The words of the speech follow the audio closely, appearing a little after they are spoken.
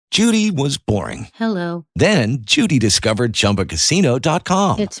Judy was boring. Hello. Then Judy discovered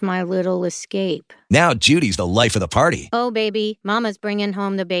ChumbaCasino.com. It's my little escape. Now Judy's the life of the party. Oh, baby, mama's bringing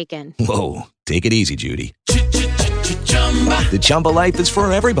home the bacon. Whoa, take it easy, Judy. The Chumba life is for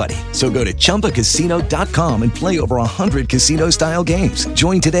everybody. So go to ChumbaCasino.com and play over 100 casino-style games.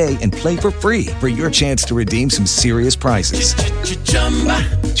 Join today and play for free for your chance to redeem some serious prizes.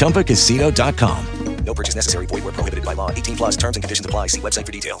 ChumbaCasino.com. No purchase necessary. Void where prohibited by law. 18 plus terms and conditions apply. See website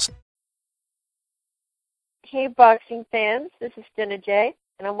for details. Hey, boxing fans. This is Jenna J,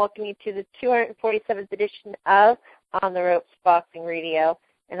 and I'm welcoming you to the 247th edition of On the Ropes Boxing Radio.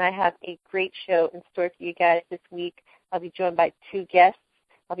 And I have a great show in store for you guys this week. I'll be joined by two guests.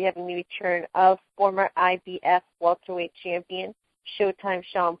 I'll be having the return of former IBF welterweight champion, Showtime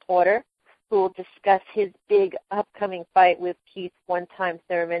Shawn Porter, who will discuss his big upcoming fight with Keith One-Time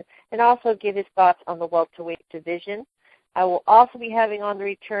Thurman and also give his thoughts on the welterweight division. I will also be having on the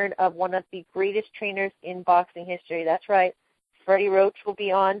return of one of the greatest trainers in boxing history. That's right, Freddie Roach will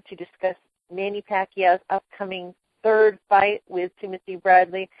be on to discuss Manny Pacquiao's upcoming third fight with Timothy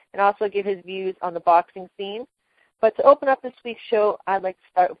Bradley and also give his views on the boxing scene. But to open up this week's show, I'd like to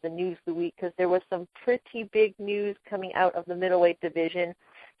start with the news of the week because there was some pretty big news coming out of the middleweight division.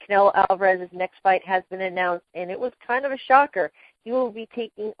 Canelo Alvarez's next fight has been announced, and it was kind of a shocker. He will be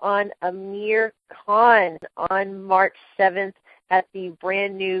taking on Amir Khan on March 7th at the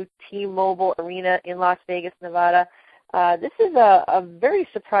brand new T-Mobile Arena in Las Vegas, Nevada. This is a very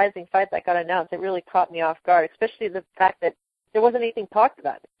surprising fight that got announced. It really caught me off guard, especially the fact that there wasn't anything talked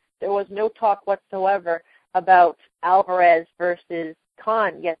about it. There was no talk whatsoever about Alvarez versus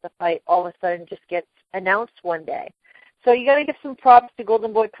Khan, yet the fight all of a sudden just gets announced one day. So you got to give some props to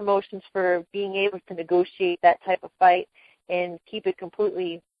Golden Boy Promotions for being able to negotiate that type of fight and keep it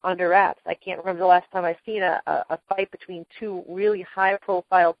completely under wraps. I can't remember the last time I've seen a fight between two really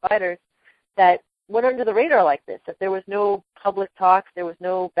high-profile fighters that went under the radar like this, that there was no public talks, there was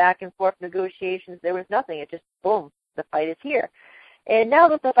no back-and-forth negotiations, there was nothing. It just, boom, the fight is here. And now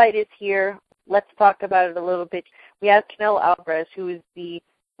that the fight is here, let's talk about it a little bit. We have Canelo Alvarez, who is the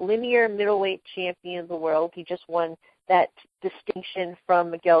linear middleweight champion of the world. He just won that distinction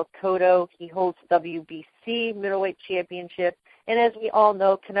from Miguel Cotto. He holds WBC middleweight championship. And as we all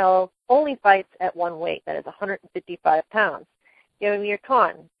know, Canelo only fights at one weight, that is 155 pounds. You have Amir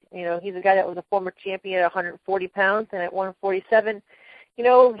Khan. You know, he's a guy that was a former champion at 140 pounds, and at 147, you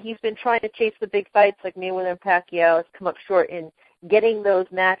know, he's been trying to chase the big fights like Mayweather and Pacquiao. Has come up short in getting those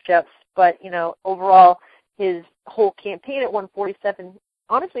matchups. But, you know, overall, his whole campaign at 147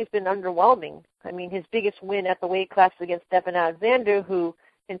 honestly has been underwhelming. I mean, his biggest win at the weight class was against Stephen Alexander, who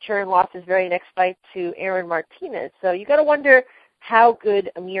in turn lost his very next fight to Aaron Martinez. So you got to wonder how good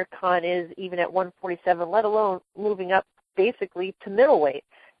Amir Khan is even at 147, let alone moving up basically to middleweight.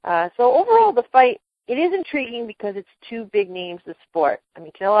 So overall, the fight, it is intriguing because it's two big names of the sport. I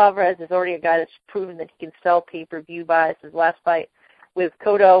mean, Canelo Alvarez is already a guy that's proven that he can sell pay-per-view buys. His last fight with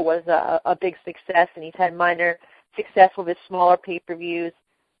Cotto was a big success, and he's had minor success with his smaller pay-per-views.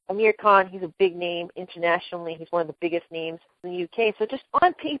 Amir Khan, he's a big name internationally. He's one of the biggest names in the UK. So just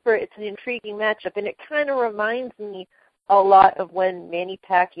on paper, it's an intriguing matchup, and it kind of reminds me a lot of when Manny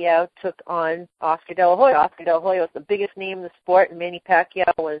Pacquiao took on Oscar De La Hoya. Oscar De La Hoya was the biggest name in the sport, and Manny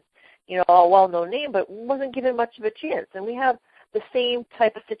Pacquiao was, you know, a well-known name, but wasn't given much of a chance. And we have the same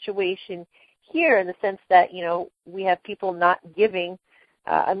type of situation here in the sense that, you know, we have people not giving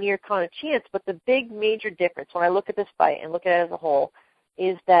Amir Khan a chance. But the big major difference when I look at this fight and look at it as a whole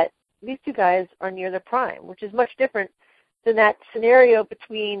is that these two guys are near their prime, which is much different than that scenario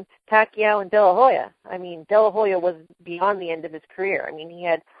between Pacquiao and De La Hoya. I mean, De La Hoya was beyond the end of his career. I mean, he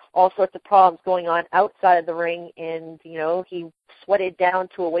had all sorts of problems going on outside of the ring, and, you know, he sweated down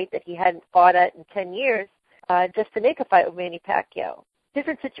to a weight that he hadn't fought at in 10 years just to make a fight with Manny Pacquiao.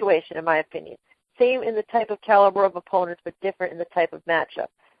 Different situation, in my opinion. Same in the type of caliber of opponents, but different in the type of matchup.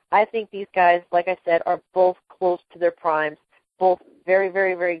 I think these guys, like I said, are both close to their primes, both very,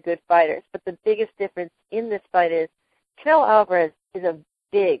 very, very good fighters. But the biggest difference in this fight is Canelo Alvarez is a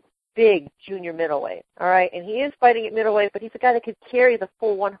big, big junior middleweight, all right? And he is fighting at middleweight, but he's a guy that could carry the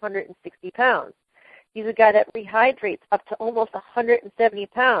full 160 pounds. He's a guy that rehydrates up to almost 170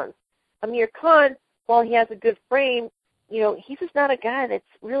 pounds. Amir Khan, while he has a good frame, you know, he's just not a guy that's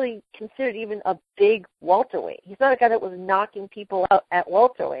really considered even a big welterweight. He's not a guy that was knocking people out at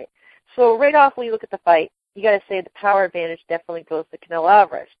welterweight. So right off when you look at the fight, you got to say the power advantage definitely goes to Canelo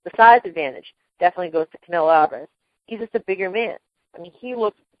Alvarez. The size advantage definitely goes to Canelo Alvarez. He's just a bigger man. I mean, he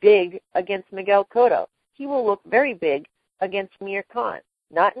looks big against Miguel Cotto. He will look very big against Amir Khan.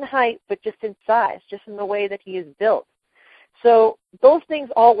 Not in height, but just in size, just in the way that he is built. So those things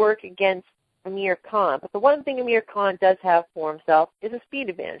all work against Amir Khan. But the one thing Amir Khan does have for himself is a speed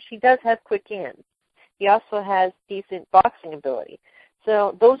advantage. He does have quick hands. He also has decent boxing ability.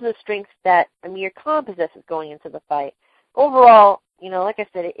 So those are the strengths that Amir Khan possesses going into the fight. Overall, like I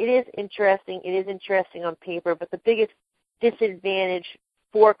said, it is interesting. It is interesting on paper, but the biggest disadvantage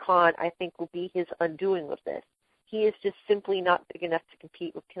for Khan, I think, will be his undoing with this. He is just simply not big enough to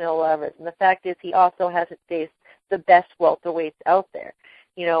compete with Canelo Alvarez. And the fact is he also hasn't faced the best welterweights out there.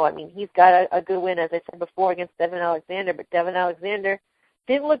 He's got a good win, as I said before, against Devin Alexander, but Devin Alexander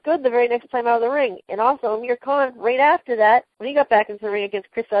didn't look good the very next time out of the ring. And also, Amir Khan, right after that, when he got back into the ring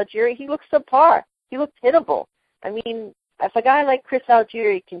against Chris Algieri, he looked subpar. He looked hittable. If a guy like Chris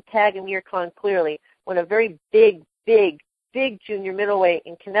Algieri can tag Amir Khan clearly, when a very big junior middleweight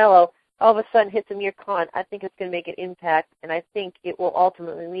in Canelo all of a sudden hits Amir Khan, I think it's going to make an impact, and I think it will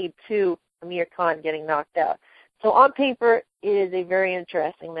ultimately lead to Amir Khan getting knocked out. So on paper, it is a very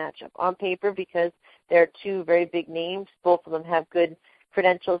interesting matchup. On paper, because there are two very big names. Both of them have good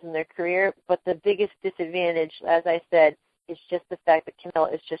credentials in their career, but the biggest disadvantage, as I said, is just the fact that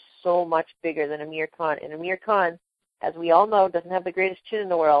Canelo is just so much bigger than Amir Khan. And Amir Khan, as we all know, doesn't have the greatest chin in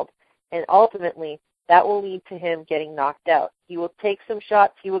the world, and ultimately that will lead to him getting knocked out. He will take some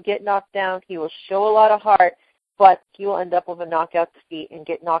shots, he will get knocked down, he will show a lot of heart, but he will end up with a knockout defeat and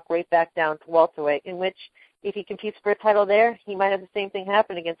get knocked right back down to welterweight, in which, if he competes for a title there, he might have the same thing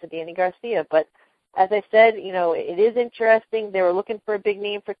happen against a Danny Garcia. But as I said, it is interesting. They were looking for a big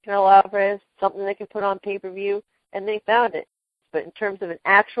name for Canelo Alvarez, something they could put on pay-per-view, and they found it. But in terms of an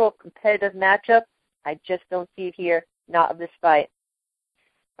actual competitive matchup, I just don't see it here, not of this fight.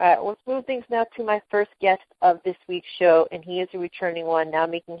 All right, let's move things now to my first guest of this week's show, and he is a returning one, now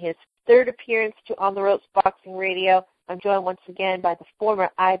making his third appearance to On the Ropes Boxing Radio. I'm joined once again by the former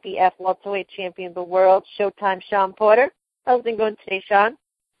IBF welterweight champion of the world, Showtime Shawn Porter. How's it going today, Shawn?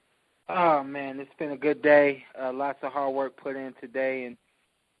 Oh, man, it's been a good day. Lots of hard work put in today, and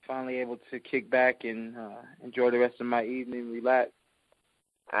finally able to kick back and enjoy the rest of my evening, relax.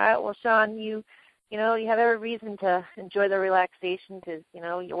 All right, well, Shawn, you have every reason to enjoy the relaxation because,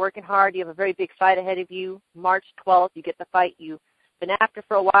 you're working hard. You have a very big fight ahead of you. March 12th, you get the fight you've been after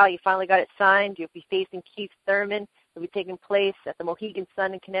for a while. You finally got it signed. You'll be facing Keith Thurman. It'll be taking place at the Mohegan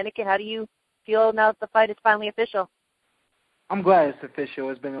Sun in Connecticut. How do you feel now that the fight is finally official? I'm glad it's official.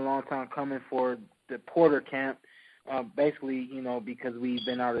 It's been a long time coming for the Porter camp, basically, because we've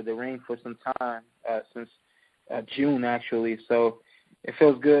been out of the ring for some time, since June, actually. So it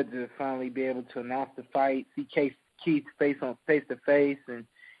feels good to finally be able to announce the fight, see Keith face-to-face, and,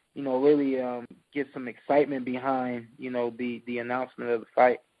 really get some excitement behind, the announcement of the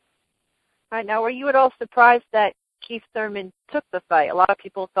fight. All right, now, were you at all surprised that Keith Thurman took the fight? A lot of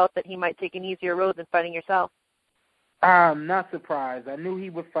people felt that he might take an easier road than fighting yourself. I'm not surprised. I knew he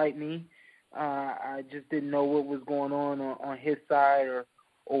would fight me. I just didn't know what was going on his side or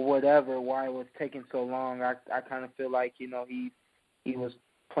whatever, why it was taking so long. I kind of feel like, he was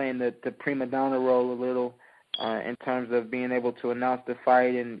playing the prima donna role a little in terms of being able to announce the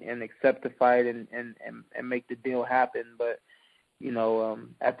fight and accept the fight and make the deal happen. But,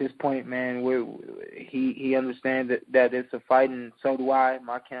 at this point, man, he understands that it's a fight, and so do I.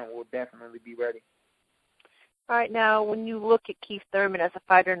 My camp will definitely be ready. All right, now, when you look at Keith Thurman as a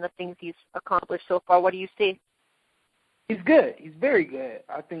fighter and the things he's accomplished so far, what do you see? He's good. He's very good.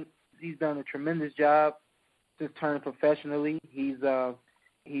 I think he's done a tremendous job just turning professionally. He's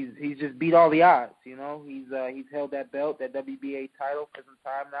just beat all the odds, He's held that belt, that WBA title for some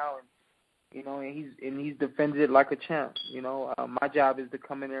time now, and he's defended it like a champ. My job is to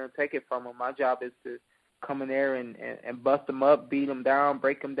come in there and take it from him. My job is to come in there and bust him up, beat him down,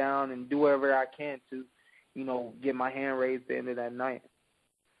 break him down, and do whatever I can to get my hand raised at the end of that night.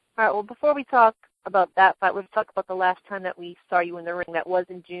 All right, well, before we talk about that fight, let's talk about the last time that we saw you in the ring. That was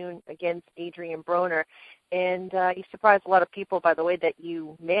in June against Adrian Broner. And you surprised a lot of people by the way that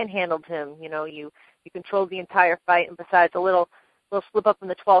you manhandled him. You controlled the entire fight, and besides a little slip up in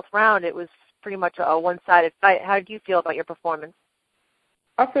the 12th round, it was pretty much a one-sided fight. How did you feel about your performance?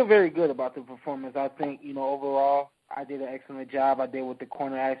 I feel very good about the performance. I think, overall, I did an excellent job. I did what the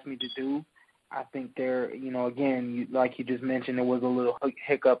corner asked me to do. I think there, again, like you just mentioned, there was a little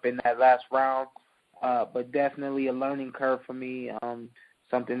hiccup in that last round, but definitely a learning curve for me,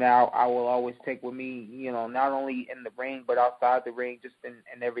 something that I will always take with me, not only in the ring but outside the ring, just in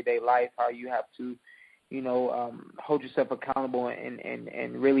everyday life, how you have to, hold yourself accountable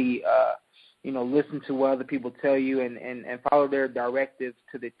and really, listen to what other people tell you and follow their directives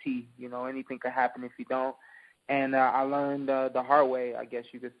to the T. Anything could happen if you don't. And I learned the hard way, I guess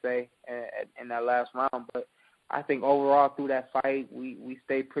you could say, in that last round. But I think overall through that fight, we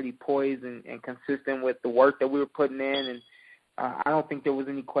stayed pretty poised and consistent with the work that we were putting in. And I don't think there was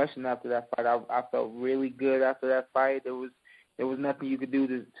any question after that fight. I felt really good after that fight. There was nothing you could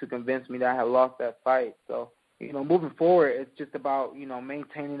do to convince me that I had lost that fight. So, moving forward, it's just about,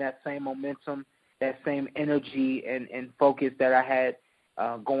 maintaining that same momentum, that same energy and focus that I had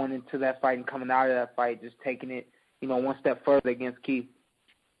going into that fight and coming out of that fight, just taking it, one step further against Keith.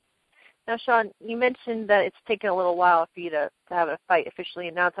 Now, Shawn, you mentioned that it's taken a little while for you to have a fight officially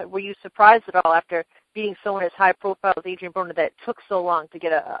announced. Were you surprised at all after beating someone as high profile as Adrian Broner that it took so long to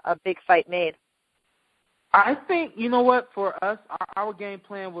get a big fight made? I think, for us, our game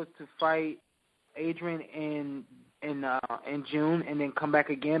plan was to fight Adrian in June and then come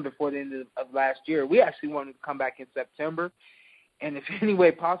back again before the end of last year. We actually wanted to come back in September, and if any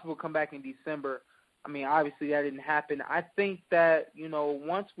way possible, come back in December. I mean, obviously that didn't happen. I think that,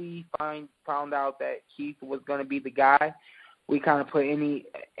 once we found out that Keith was going to be the guy, we kind of put any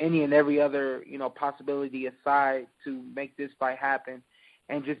and every other, possibility aside to make this fight happen.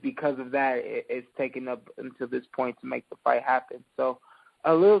 And just because of that, it's taken up until this point to make the fight happen. So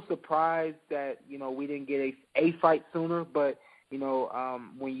a little surprised that, we didn't get a fight sooner, but,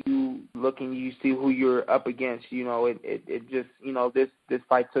 when you look and you see who you're up against, it just, this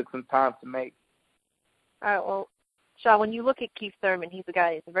fight took some time to make. All right, well, Shawn, when you look at Keith Thurman, he's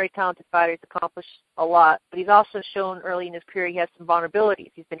a very talented fighter. He's accomplished a lot, but he's also shown early in his career he has some vulnerabilities.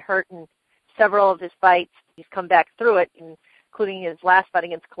 He's been hurt in several of his fights. He's come back through it, including his last fight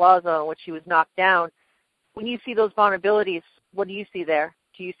against Collazo, in which he was knocked down. When you see those vulnerabilities, what do you see there?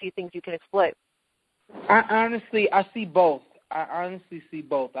 Do you see things you can exploit? I see both. I honestly see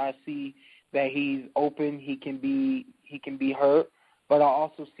both. I see that he's open. He can be hurt. But I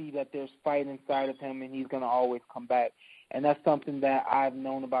also see that there's fight inside of him, and he's going to always come back. And that's something that I've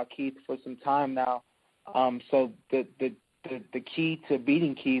known about Keith for some time now. So the key to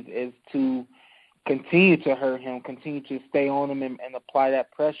beating Keith is to continue to hurt him, continue to stay on him and apply that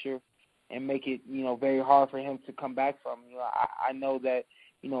pressure and make it, very hard for him to come back from. I know that,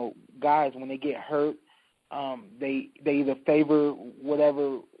 guys, when they get hurt, they either favor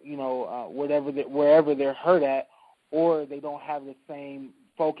wherever they're hurt at, or they don't have the same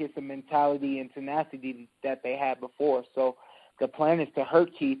focus and mentality and tenacity that they had before. So the plan is to hurt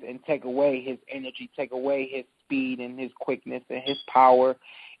Keith and take away his energy, take away his speed and his quickness and his power,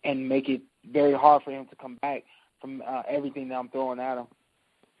 and make it very hard for him to come back from everything that I'm throwing at him.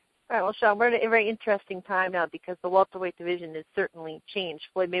 All right, well, Shawn, we're in a very interesting time now because the welterweight division has certainly changed.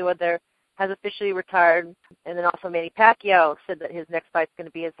 Floyd Mayweather has officially retired, and then also Manny Pacquiao said that his next fight's going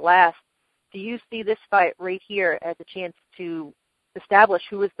to be his last. Do you see this fight right here as a chance to establish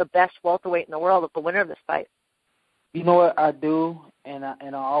who is the best welterweight in the world of the winner of this fight? You know what, I do, and I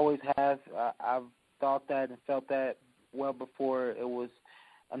always have. I've thought that and felt that well before it was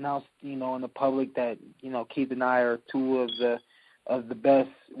announced, in the public that, Keith and I are two of the best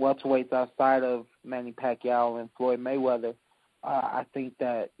welterweights outside of Manny Pacquiao and Floyd Mayweather. I think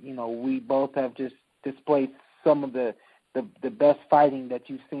that, we both have just displayed some of the best fighting that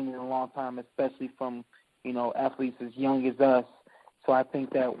you've seen in a long time, especially from, athletes as young as us. So I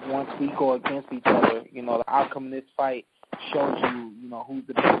think that once we go against each other, the outcome of this fight shows you, who's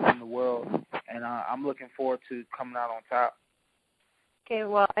the best in the world. And I'm looking forward to coming out on top. Okay,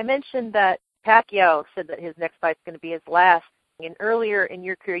 well, I mentioned that Pacquiao said that his next fight's going to be his last. And earlier in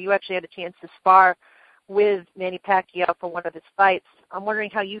your career, you actually had a chance to spar with Manny Pacquiao for one of his fights. I'm wondering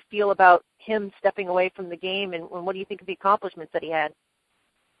how you feel about him stepping away from the game, and what do you think of the accomplishments that he had?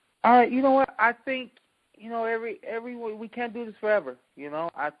 You know what? I think, we can't do this forever.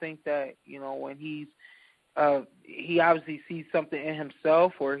 I think that, when he obviously sees something in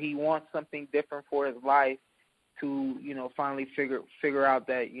himself or he wants something different for his life to, finally figure out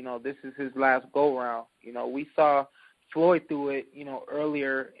that, this is his last go-round. We saw Floyd do it,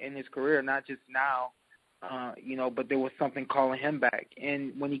 earlier in his career, not just now. But there was something calling him back.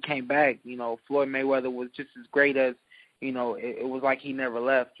 And when he came back, Floyd Mayweather was just as great as, it was like he never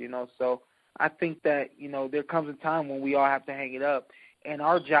left, So I think that, there comes a time when we all have to hang it up. And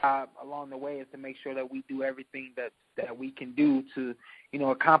our job along the way is to make sure that we do everything that we can do to,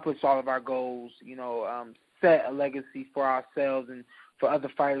 accomplish all of our goals, set a legacy for ourselves and for other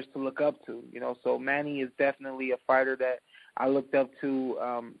fighters to look up to, So Manny is definitely a fighter that I looked up to,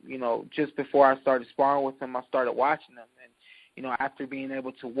 just before I started sparring with him, I started watching him. And, after being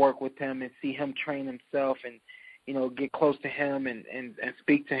able to work with him and see him train himself and, get close to him and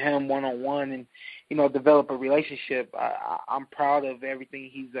speak to him one-on-one and, develop a relationship, I'm proud of everything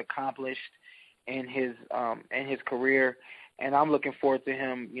he's accomplished in his career. And I'm looking forward to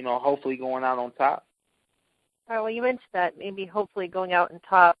him, hopefully going out on top. All right, well, you mentioned that maybe hopefully going out on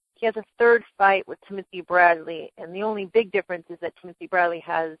top. He has a third fight with Timothy Bradley, and the only big difference is that Timothy Bradley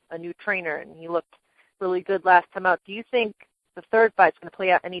has a new trainer, and he looked really good last time out. Do you think the third fight's going to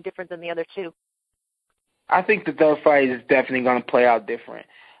play out any different than the other two? I think the third fight is definitely going to play out different.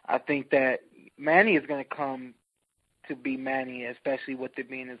 I think that Manny is going to come to be Manny, especially with it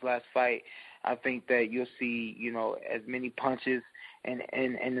being his last fight. I think that you'll see, as many punches and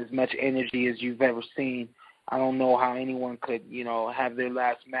as much energy as you've ever seen. I don't know how anyone could, have their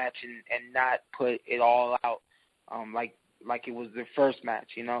last match and not put it all out like it was their first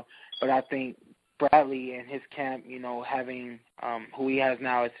match, But I think Bradley and his camp, having who he has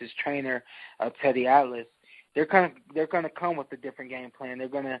now as his trainer, Teddy Atlas, they're gonna come with a different game plan. They're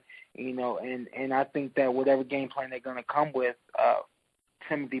gonna, and I think that whatever game plan they're gonna come with,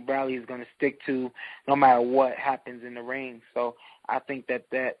 Timothy Bradley is gonna stick to no matter what happens in the ring. So I think that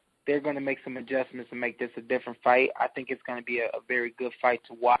they're going to make some adjustments and make this a different fight. I think it's going to be a very good fight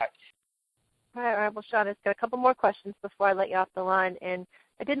to watch. All right, well, Shawn, I've got a couple more questions before I let you off the line. And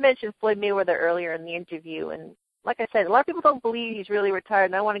I did mention Floyd Mayweather earlier in the interview. And like I said, a lot of people don't believe he's really retired,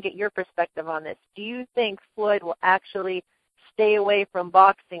 and I want to get your perspective on this. Do you think Floyd will actually stay away from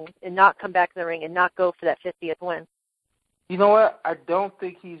boxing and not come back to the ring and not go for that 50th win? You know what? I don't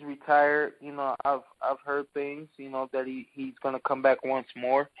think he's retired. I've heard things, that he's going to come back once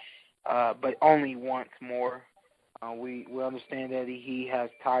more, but only once more. We understand that he has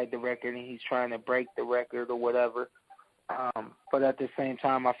tied the record and he's trying to break the record or whatever. But at the same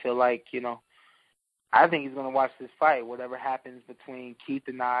time, I feel like, I think he's going to watch this fight. Whatever happens between Keith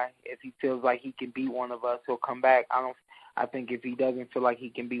and I, if he feels like he can beat one of us, he'll come back. I think if he doesn't feel like he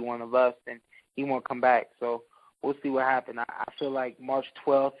can beat one of us, then he won't come back. So we'll see what happens. I feel like March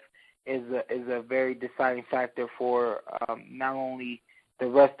 12th is a very deciding factor for not only the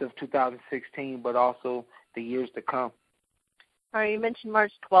rest of 2016, but also the years to come. All right, you mentioned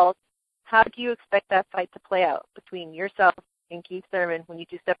March 12th. How do you expect that fight to play out between yourself and Keith Thurman when you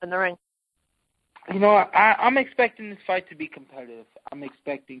two step in the ring? I'm expecting this fight to be competitive. I'm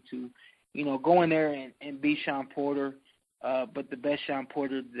expecting to, go in there and beat Shawn Porter, but the best Shawn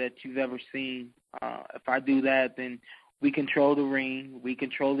Porter that you've ever seen. If I do that, then we control the ring, we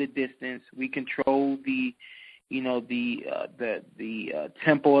control the distance, we control the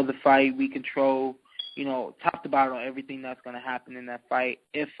tempo of the fight, we control, top to bottom everything that's going to happen in that fight.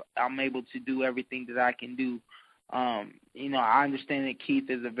 If I'm able to do everything that I can do, I understand that Keith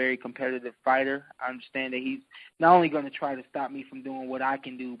is a very competitive fighter. I understand that he's not only going to try to stop me from doing what I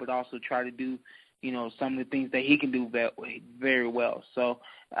can do, but also try to do some of the things that he can do very well. So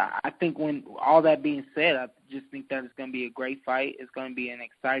I think when all that being said, I just think that it's going to be a great fight. It's going to be an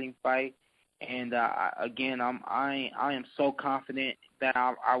exciting fight. And, again, I am so confident that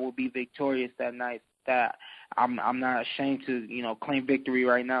I will be victorious that night that I'm not ashamed to, claim victory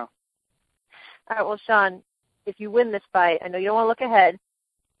right now. All right, well, Shawn, if you win this fight, I know you don't want to look ahead,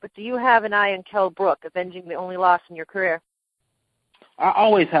 but do you have an eye on Kell Brook, avenging the only loss in your career? I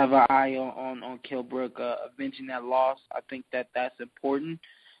always have an eye on Kell Brook, avenging that loss. I think that that's important.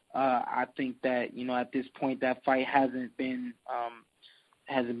 I think that, at this point that fight hasn't been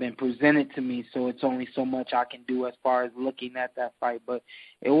presented to me, so it's only so much I can do as far as looking at that fight. But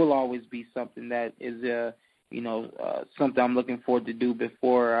it will always be something that is, something I'm looking forward to do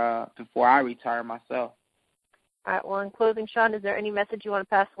before I retire myself. All right. Well, in closing, Shawn, is there any message you want to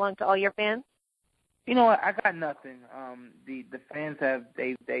pass along to all your fans? I got nothing. The fans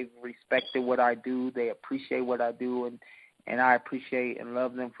they've respected what I do. They appreciate what I do, and I appreciate and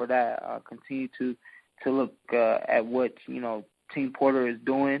love them for that. Continue to look at what Team Porter is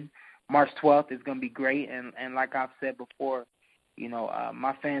doing. March 12th is going to be great, and like I've said before,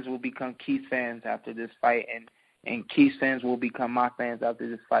 my fans will become Keith fans after this fight, and Keith fans will become my fans after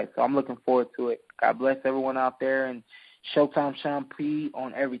this fight. So I'm looking forward to it. God bless everyone out there, and Showtime Shawn P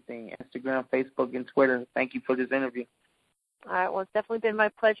on everything, Instagram, Facebook, and Twitter. Thank you for this interview. All right. Well, it's definitely been my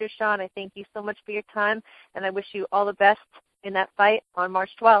pleasure, Shawn. I thank you so much for your time, and I wish you all the best in that fight on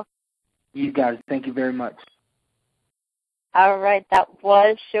March 12th. You guys, thank you very much. All right. That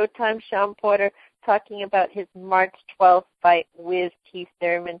was Showtime Shawn Porter talking about his March 12th fight with Keith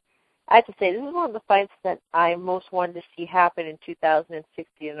Thurman. I have to say, this is one of the fights that I most wanted to see happen in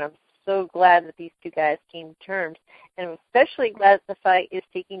 2016, and I'm so glad that these two guys came to terms. And I'm especially glad that the fight is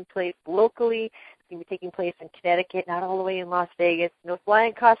taking place locally. It's going to be taking place in Connecticut, not all the way in Las Vegas. No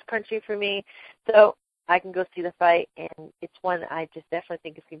flying cross country for me. So I can go see the fight, and it's one I just definitely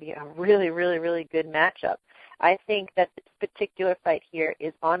think is going to be a really, really, really good matchup. I think that this particular fight here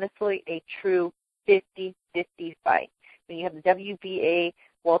is honestly a true 50-50 fight. When you have the WBA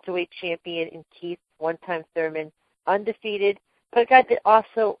welterweight champion in Keith one-time Thurman, undefeated, but a guy that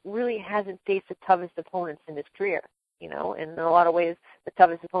also really hasn't faced the toughest opponents in his career. And in a lot of ways, the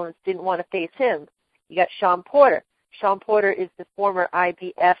toughest opponents didn't want to face him. You got Shawn Porter. Shawn Porter is the former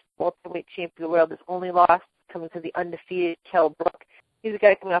IBF welterweight champion of the world. His only loss coming to the undefeated Kell Brook. He's a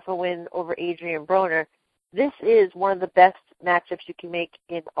guy coming off a win over Adrian Broner. This is one of the best matchups you can make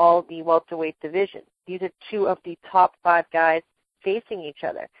in all the welterweight division. These are two of the top 5 guys facing each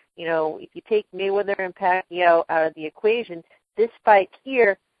other. If you take Mayweather and Pacquiao out of the equation, this fight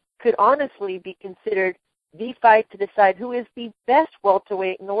here could honestly be considered the fight to decide who is the best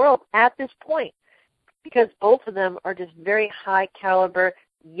welterweight in the world at this point, because both of them are just very high caliber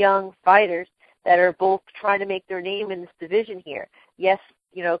young fighters that are both trying to make their name in this division here. Yes,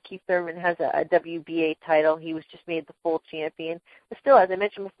 Keith Thurman has a WBA title. He was just made the full champion. But still, as I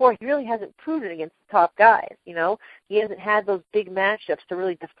mentioned before, he really hasn't proven against the top guys. He hasn't had those big matchups to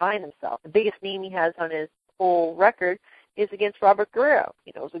really define himself. The biggest name he has on his whole record is against Robert Guerrero.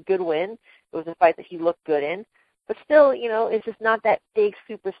 It was a good win. It was a fight that he looked good in. But still, it's just not that big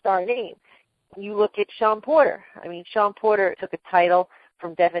superstar name. You look at Shawn Porter. Shawn Porter took a title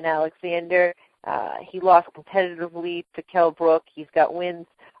from Devin Alexander. He lost competitively to Kell Brook. He's got wins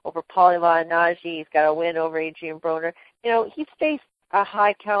over Paulie Malignaggi. He's got a win over Adrian Broner. He's faced a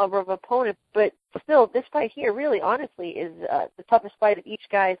high caliber of opponent, but still, this fight here really, honestly, is the toughest fight of each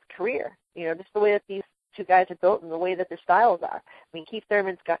guy's career. Just the way that these two guys are built and the way that their styles are. Keith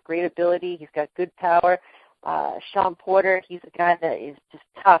Thurman's got great ability. He's got good power. Shawn Porter, he's a guy that is just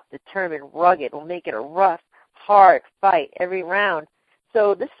tough, determined, rugged, will make it a rough, hard fight every round.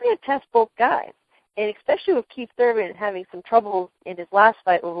 So this is going to test both guys. And especially with Keith Thurman having some troubles in his last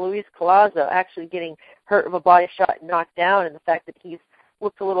fight with Luis Collazo, actually getting hurt of a body shot and knocked down, and the fact that he's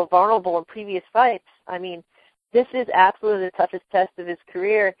looked a little vulnerable in previous fights. This is absolutely the toughest test of his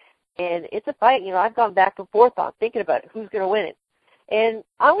career. And it's a fight, I've gone back and forth on thinking about it, who's going to win it. And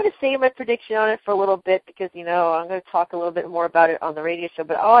I'm going to say my prediction on it for a little bit because, I'm going to talk a little bit more about it on the radio show.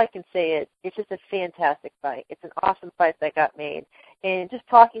 But all I can say is it's just a fantastic fight. It's an awesome fight that got made. And just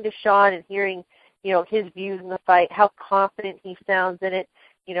talking to Shawn and hearing, his views in the fight, how confident he sounds in it,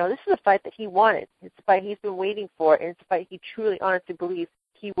 this is a fight that he wanted. It's a fight he's been waiting for, and it's a fight he truly honestly believes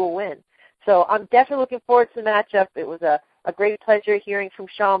he will win. So I'm definitely looking forward to the matchup. It was a great pleasure hearing from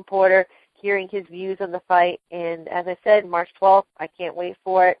Shawn Porter, hearing his views on the fight. And as I said, March 12th, I can't wait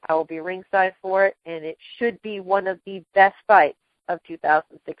for it. I will be ringside for it, and it should be one of the best fights of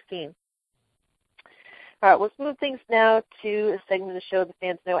 2016. All right, let's move things now to a segment of the show the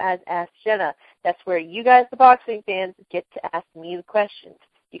fans know as Ask Jenna. That's where you guys, the boxing fans, get to ask me the questions.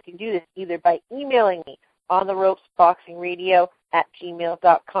 You can do this either by emailing me on the ropes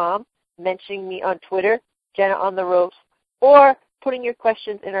boxingradio@gmail.com, mentioning me on Twitter, Jenna on the ropes, or putting your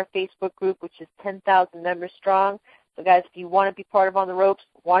questions in our Facebook group, which is 10,000 members strong. So, guys, if you want to be part of On the Ropes,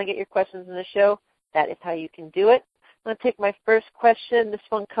 want to get your questions in the show, that is how you can do it. I'm going to take my first question. This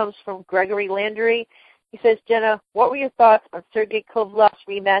one comes from Gregory Landry. He says, Jenna, what were your thoughts on Sergey Kovalev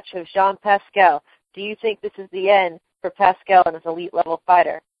Rematch of Jean Pascal? Do you think this is the end for Pascal and his elite-level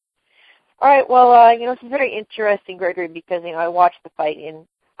fighter? All right, well, this is very interesting, Gregory, because, I watched the fight, and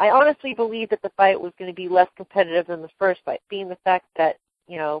I honestly believe that the fight was going to be less competitive than the first fight, being the fact that,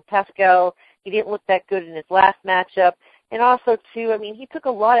 Pascal, he didn't look that good in his last matchup, and also, too, he took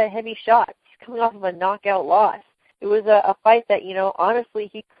a lot of heavy shots. He's coming off of a knockout loss. It was a fight that, honestly,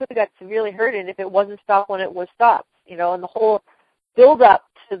 he could have got severely hurt in if it wasn't stopped when it was stopped, and the whole build-up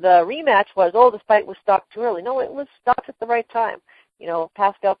to the rematch was, this fight was stopped too early. No, it was stopped at the right time.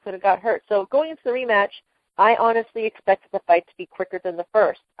 Pascal could have got hurt. So going into the rematch, I honestly expected the fight to be quicker than the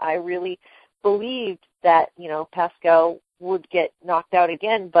first. I really believed that, Pascal would get knocked out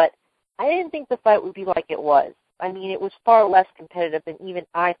again, but I didn't think the fight would be like it was. It was far less competitive than even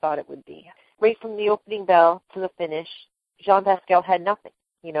I thought it would be. Right from the opening bell to the finish, Jean Pascal had nothing.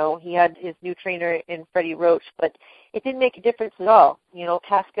 He had his new trainer in Freddie Roach, but it didn't make a difference at all.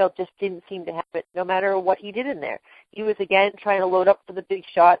 Pascal just didn't seem to have it, no matter what he did in there. He was, again, trying to load up for the big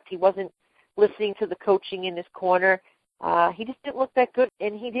shots. He wasn't listening to the coaching in his corner. He just didn't look that good,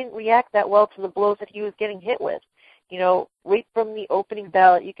 and he didn't react that well to the blows that he was getting hit with. Right from the opening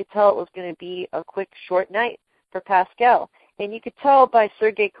bell, you could tell it was going to be a quick, short night for Pascal. And you could tell by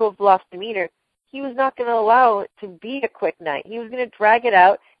Sergey Kovalev's demeanor, he was not going to allow it to be a quick night. He was going to drag it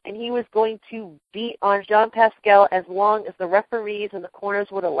out, and he was going to beat on Jean Pascal as long as the referees and the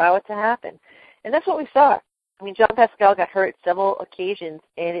corners would allow it to happen. And that's what we saw. Jean Pascal got hurt several occasions,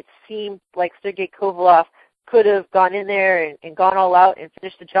 and it seemed like Sergey Kovalev could have gone in there and gone all out and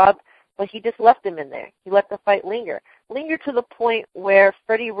finished the job. but he just left him in there. He let the fight linger to the point where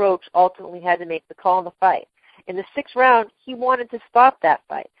Freddie Roach ultimately had to make the call in the fight. In the 6th round, he wanted to stop that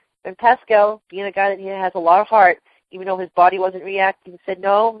fight. And Pascal, being a guy that has a lot of heart, even though his body wasn't reacting, said,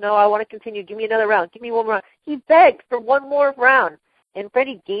 no, I want to continue. Give me another round. Give me one more round. He begged for one more round, and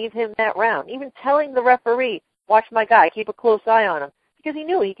Freddie gave him that round, even telling the referee, watch my guy, keep a close eye on him, because he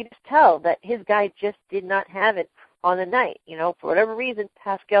knew, he could just tell that his guy just did not have it on the night. For whatever reason,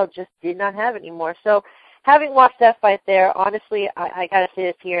 Pascal just did not have it anymore. So having watched that fight there, honestly, I got to say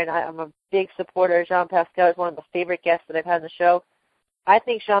this here, and I'm a big supporter of Jean Pascal. He's one of the favorite guests that I've had on the show. I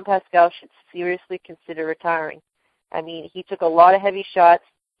think Jean Pascal should seriously consider retiring. I mean, he took a lot of heavy shots.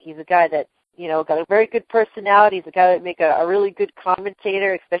 He's a guy that, got a very good personality. He's a guy that would make a really good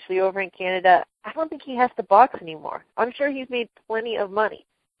commentator, especially over in Canada. I don't think he has to box anymore. I'm sure he's made plenty of money.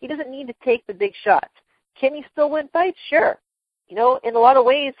 He doesn't need to take the big shots. Can he still win fights? Sure. In a lot of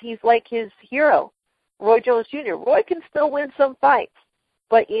ways, he's like his hero, Roy Jones Jr. Roy can still win some fights.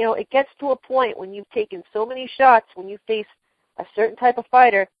 But, it gets to a point when you've taken so many shots, when you face a certain type of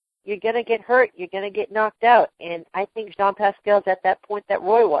fighter, you're going to get hurt, you're going to get knocked out. And I think Jean Pascal's at that point that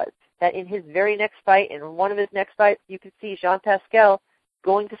Roy was, that in his very next fight, in one of his next fights, you could see Jean Pascal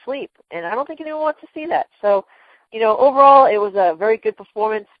going to sleep. And I don't think anyone wants to see that. So, overall, it was a very good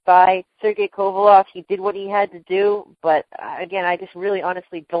performance by Sergey Kovalev. He did what he had to do. But, again, I just really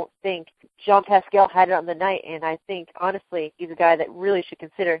honestly don't think Jean Pascal had it on the night. And I think, honestly, he's a guy that really should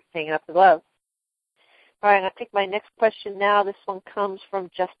consider hanging up the gloves. All right, I'm going to take my next question now. This one comes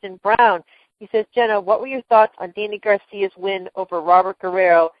from Justin Brown. He says, Jenna, what were your thoughts on Danny Garcia's win over Robert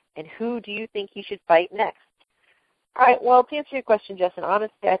Guerrero, and who do you think he should fight next? All right, well, to answer your question, Justin,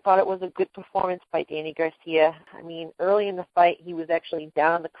 honestly, I thought it was a good performance by Danny Garcia. I mean, early in the fight, he was actually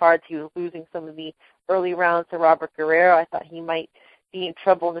down the cards. He was losing some of the early rounds to Robert Guerrero. I thought he might be in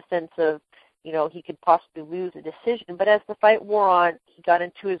trouble in the sense of, he could possibly lose a decision. But as the fight wore on, he got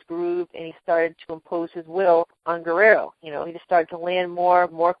into his groove, and he started to impose his will on Guerrero. He just started to land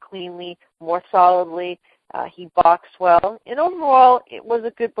more cleanly, more solidly. He boxed well. And overall, it was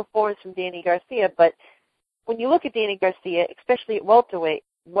a good performance from Danny Garcia. But when you look at Danny Garcia, especially at welterweight,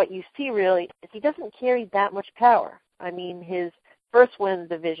 what you see really is he doesn't carry that much power. I mean, his first win in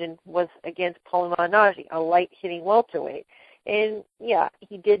the division was against Paulie Malignaggi, a light-hitting welterweight. And, yeah,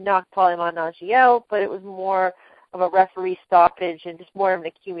 he did knock Paulie Malignaggi out, but it was more of a referee stoppage and just more of an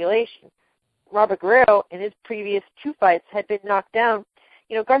accumulation. Robert Guerrero, in his previous 2 fights, had been knocked down.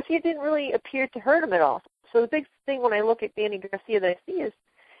 Garcia didn't really appear to hurt him at all. So the big thing when I look at Danny Garcia that I see is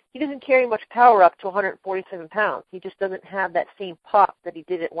he doesn't carry much power up to 147 pounds. He just doesn't have that same pop that he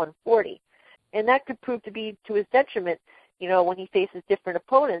did at 140. And that could prove to be to his detriment, when he faces different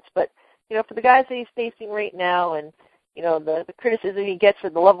opponents. But, for the guys that he's facing right now and, the criticism he gets for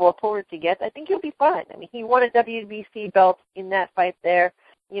the level of opponents he gets, I think he'll be fine. I mean, he won a WBC belt in that fight there.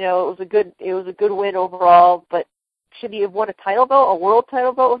 It was a good win overall, but should he have won a title belt, a world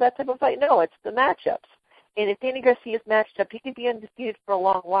title belt with that type of fight? No, it's the matchups. And if Danny Garcia's matched up, he could be undefeated for a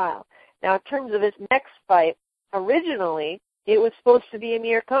long while. Now, in terms of his next fight, originally, it was supposed to be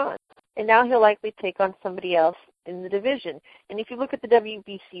Amir Khan. And now he'll likely take on somebody else in the division. And if you look at the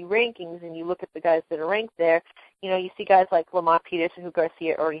WBC rankings and you look at the guys that are ranked there, you see guys like Lamont Peterson, who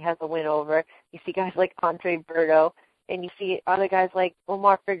Garcia already has a win over. You see guys like Andre Berto. And you see other guys like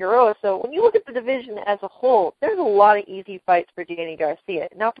Omar Figueroa. So when you look at the division as a whole, there's a lot of easy fights for Danny Garcia,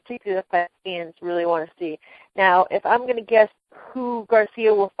 not particularly the fight fans really want to see. Now, if I'm going to guess who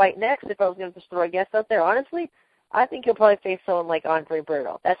Garcia will fight next, if I was going to just throw a guess out there, honestly, I think he'll probably face someone like Andre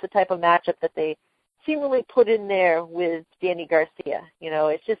Berto. That's the type of matchup that they seemingly put in there with Danny Garcia.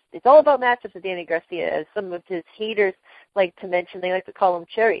 It's all about matchups with Danny Garcia. As some of his haters like to mention, they like to call him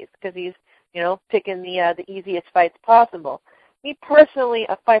cherries because he's picking the easiest fights possible. Me personally,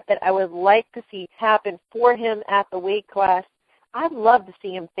 a fight that I would like to see happen for him at the weight class, I'd love to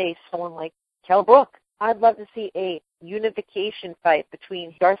see him face someone like Kell Brook. I'd love to see a unification fight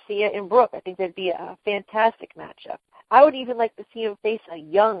between Garcia and Brook. I think that'd be a fantastic matchup. I would even like to see him face a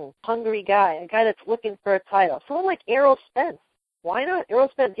young, hungry guy, a guy that's looking for a title. Someone like Errol Spence. Why not? Errol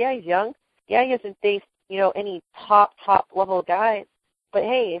Spence, yeah, he's young. Yeah, he hasn't faced, any top level guys. But,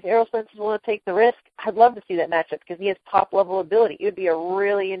 hey, if Errol Spence is willing to take the risk, I'd love to see that matchup because he has top-level ability. It would be a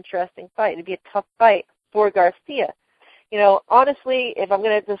really interesting fight. It would be a tough fight for Garcia. Honestly, if I'm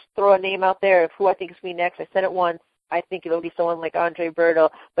going to just throw a name out there of who I think is going to be next, I said it once, I think it'll be someone like Andre Berto.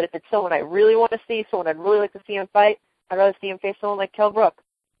 But if it's someone I really want to see, someone I'd really like to see him fight, I'd rather see him face someone like Kell Brook.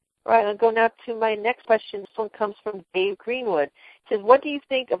 All right, I'll go now to my next question. This one comes from Dave Greenwood. It says, what do you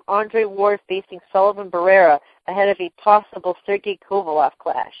think of Andre Ward facing Sullivan Barrera ahead of a possible Sergey Kovalev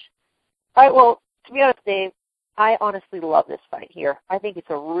clash? All right, well, to be honest, Dave, I honestly love this fight here. I think it's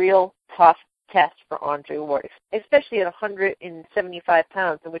a real tough test for Andre Ward, especially at 175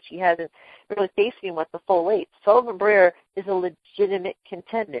 pounds, in which he hasn't really faced him at the full weight. Sullivan Barrera is a legitimate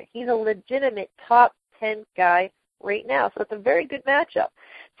contender. He's a legitimate top 10 guy right now, so it's a very good matchup.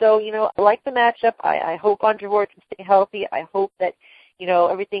 So, I like the matchup. I hope Andre Ward can stay healthy. I hope that,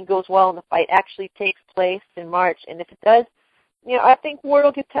 everything goes well and the fight actually takes place in March, and if it does, I think Ward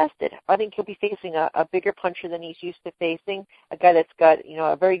will get tested. I think he'll be facing a bigger puncher than he's used to facing, a guy that's got,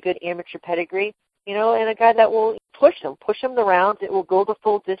 a very good amateur pedigree, and a guy that will push him the rounds. It will go the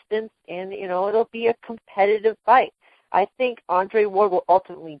full distance, and, it'll be a competitive fight. I think Andre Ward will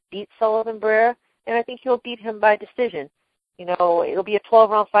ultimately beat Sullivan Barrera, and I think he'll beat him by decision. It'll be a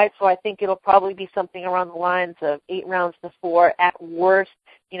 12-round fight, so I think it'll probably be something around the lines of 8 rounds to 4, at worst,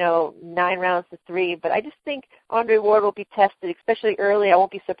 9 rounds to 3. But I just think Andre Ward will be tested, especially early. I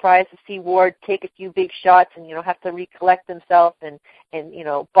won't be surprised to see Ward take a few big shots and, have to recollect himself and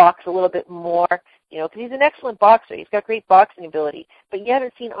box a little bit more, because he's an excellent boxer. He's got great boxing ability. But you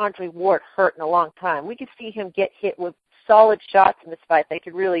haven't seen Andre Ward hurt in a long time. We could see him get hit with solid shots in this fight that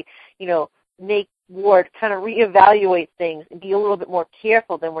could really, make Ward kind of reevaluate things and be a little bit more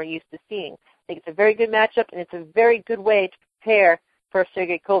careful than we're used to seeing. I think it's a very good matchup, and it's a very good way to prepare for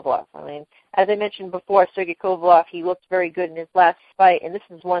Sergey Kovalev. I mean, as I mentioned before, Sergey Kovalev, he looked very good in his last fight, and this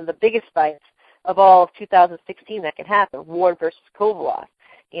is one of the biggest fights of all of 2016 that can happen, Ward versus Kovalev.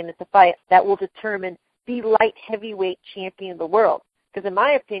 And it's a fight that will determine the light heavyweight champion of the world. Because in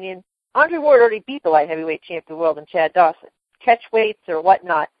my opinion, Andre Ward already beat the light heavyweight champion of the world in Chad Dawson. Catch weights or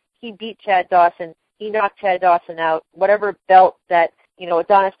whatnot, he beat Chad Dawson. He knocked Chad Dawson out. Whatever belt that,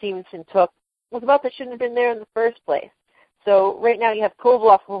 Adonis Stevenson took was a belt that shouldn't have been there in the first place. So right now you have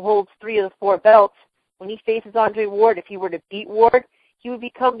Kovalev, who holds 3 of the 4 belts. When he faces Andre Ward, if he were to beat Ward, he would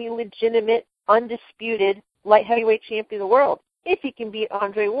become the legitimate, undisputed light heavyweight champion of the world, if he can beat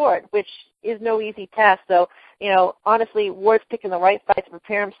Andre Ward, which is no easy task. So, honestly, Ward's picking the right fight to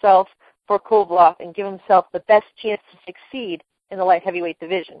prepare himself for Kovalev and give himself the best chance to succeed in the light heavyweight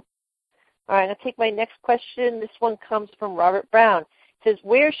division. All right, I'll take my next question. This one comes from Robert Brown. It says,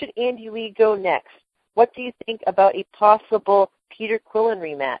 where should Andy Lee go next? What do you think about a possible Peter Quillen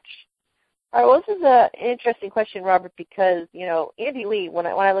rematch? All right, well, this is an interesting question, Robert, because, Andy Lee, when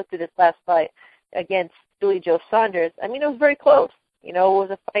I looked at his last fight against Billy Joe Saunders, I mean, it was very close. It was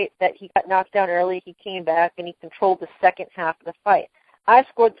a fight that he got knocked down early, he came back, and he controlled the second half of the fight. I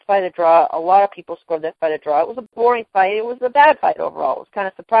scored the fight a draw. A lot of people scored that fight a draw. It was a boring fight. It was a bad fight overall. It was kind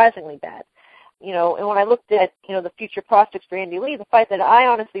of surprisingly bad. And when I looked at, the future prospects for Andy Lee, the fight that I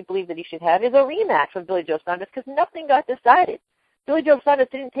honestly believe that he should have is a rematch with Billy Joe Saunders, because nothing got decided. Billy Joe Saunders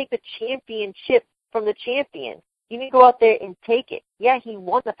didn't take the championship from the champion. He didn't go out there and take it. Yeah, he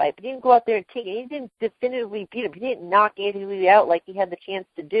won the fight, but he didn't go out there and take it. He didn't definitively beat him. He didn't knock Andy Lee out like he had the chance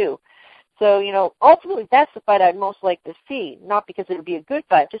to do. So, ultimately that's the fight I'd most like to see, not because it would be a good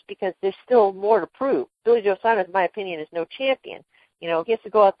fight, just because there's still more to prove. Billy Joe Saunders, in my opinion, is no champion. He has to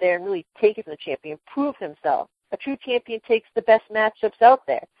go out there and really take it from the champion, prove himself. A true champion takes the best matchups out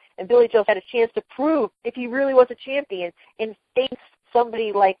there. And Billy Joe had a chance to prove if he really was a champion and face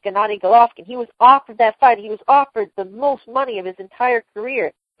somebody like Gennady Golovkin. He was offered that fight. He was offered the most money of his entire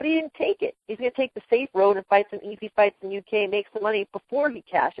career, but he didn't take it. He's going to take the safe road and fight some easy fights in the UK and make some money before he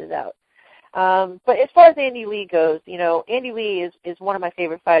cashes out. But as far as Andy Lee goes, Andy Lee is one of my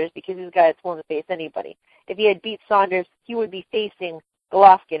favorite fighters because he's a guy that's willing to face anybody. If he had beat Saunders, he would be facing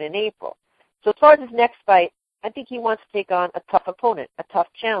Golovkin in April. So as far as his next fight, I think he wants to take on a tough opponent, a tough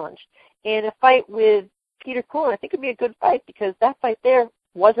challenge. And a fight with Peter Quillen, I think would be a good fight because that fight there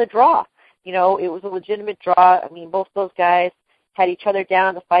was a draw. It was a legitimate draw. I mean, both those guys had each other down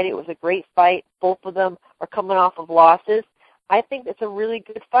in the fight. It was a great fight. Both of them are coming off of losses. I think it's a really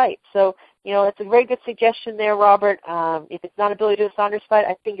good fight. So, it's a very good suggestion there, Robert. If it's not a Billy Joe Saunders fight,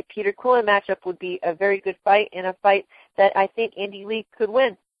 I think a Peter Quillen matchup would be a very good fight and a fight that I think Andy Lee could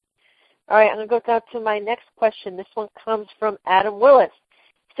win. All right, I'm going to go down to my next question. This one comes from Adam Willis.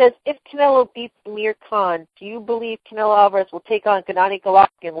 It says, if Canelo beats Amir Khan, do you believe Canelo Alvarez will take on Gennady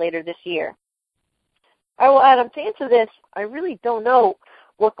Golovkin later this year? All right, well, Adam, to answer this, I really don't know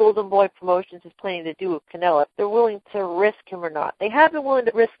what Golden Boy Promotions is planning to do with Canelo, if they're willing to risk him or not. They have been willing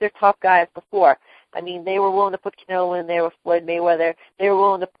to risk their top guys before. I mean, they were willing to put Canelo in there with Floyd Mayweather. They were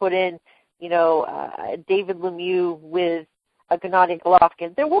willing to put in, David Lemieux with a Gennady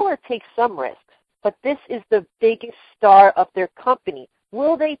Golovkin. They're willing to take some risks, but this is the biggest star of their company.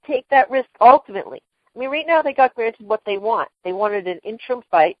 Will they take that risk ultimately? I mean, right now they got granted what they want. They wanted an interim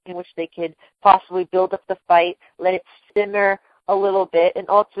fight in which they could possibly build up the fight, let it simmer a little bit, and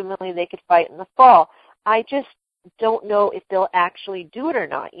ultimately they could fight in the fall. I just don't know if they'll actually do it or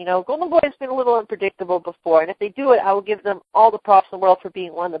not. You know, Golden Boy has been a little unpredictable before, and if they do it, I will give them all the props in the world for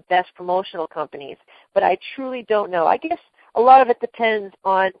being one of the best promotional companies. But I truly don't know. I guess a lot of it depends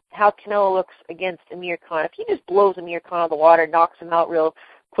on how Canelo looks against Amir Khan. If he just blows Amir Khan out of the water, knocks him out real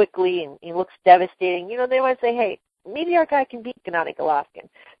quickly, and he looks devastating, you know, they might say, hey, maybe our guy can beat Gennady Golovkin.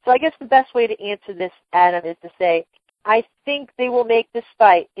 So I guess the best way to answer this, Adam, is to say, I think they will make this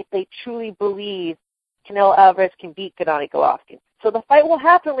fight if they truly believe Canelo Alvarez can beat Gennady Golovkin. So the fight will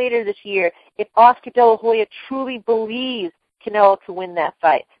happen later this year if Oscar De La Hoya truly believes Canelo can win that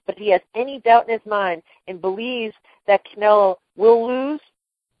fight. But if he has any doubt in his mind and believes that Canelo will lose,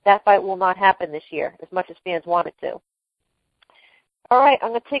 that fight will not happen this year, as much as fans want it to. All right, I'm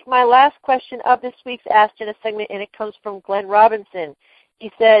going to take my last question of this week's Ask Jenna segment, and it comes from Glenn Robinson. He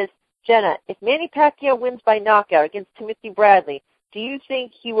says, Jenna, if Manny Pacquiao wins by knockout against Timothy Bradley, do you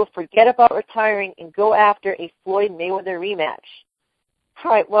think he will forget about retiring and go after a Floyd Mayweather rematch?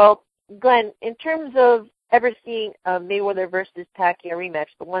 All right, well, Glenn, in terms of ever seeing a Mayweather versus Pacquiao rematch,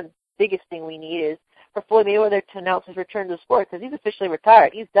 the one biggest thing we need is for Floyd Mayweather to announce his return to the sport, because he's officially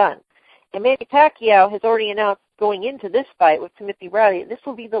retired. He's done. And Manny Pacquiao has already announced going into this fight with Timothy Bradley, this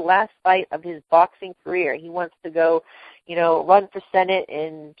will be the last fight of his boxing career. He wants to go, you know, run for Senate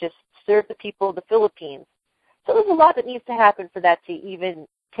and just serve the people of the Philippines. So there's a lot that needs to happen for that to even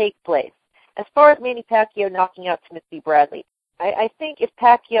take place. As far as Manny Pacquiao knocking out Timothy Bradley, I think if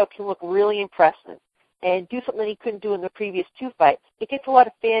Pacquiao can look really impressive and do something he couldn't do in the previous two fights, it gets a lot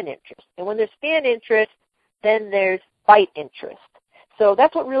of fan interest. And when there's fan interest, then there's fight interest. So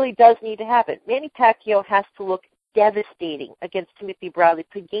that's what really does need to happen. Manny Pacquiao has to look devastating against Timothy Bradley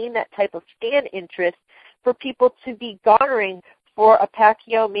to gain that type of fan interest for people to be garnering for a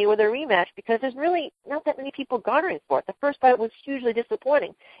Pacquiao-Mayweather rematch, because there's really not that many people garnering for it. The first fight was hugely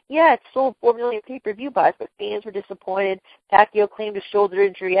disappointing. Yeah, it sold 4 million pay-per-view buys, but fans were disappointed. Pacquiao claimed a shoulder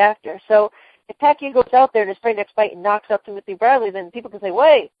injury after. So if Pacquiao goes out there in his very next fight and knocks out Timothy Bradley, then people can say,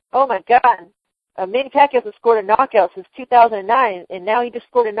 wait, oh my God, Manny Pacquiao hasn't scored a knockout since 2009, and now he just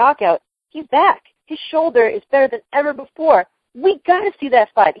scored a knockout. He's back. His shoulder is better than ever before. We got to see that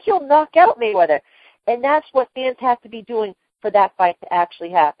fight. He'll knock out Mayweather. And that's what fans have to be doing for that fight to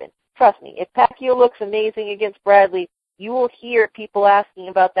actually happen. Trust me, if Pacquiao looks amazing against Bradley, you will hear people asking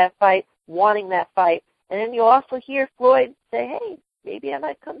about that fight, wanting that fight. And then you'll also hear Floyd say, hey, maybe I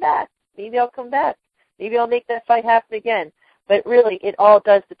might come back. Maybe I'll come back. Maybe I'll make that fight happen again. But really, it all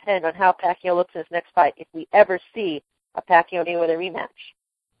does depend on how Pacquiao looks in his next fight, if we ever see a Pacquiao-Mayweather rematch.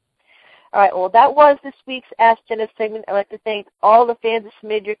 All right, well, that was this week's Ask Jenna segment. I'd like to thank all the fans who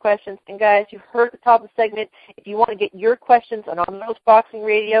submitted your questions. And, guys, you heard at the top of the segment, if you want to get your questions on the Roast Boxing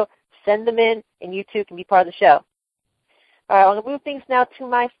Radio, send them in, and you, too, can be part of the show. All right, I'm going to move things now to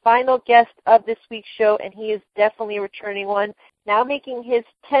my final guest of this week's show, and he is definitely a returning one. Now making his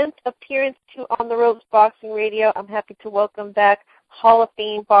 10th appearance on the Roast Boxing Radio, I'm happy to welcome back Hall of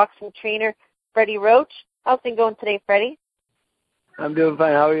Fame boxing trainer Freddie Roach. How's things going today, Freddie? I'm doing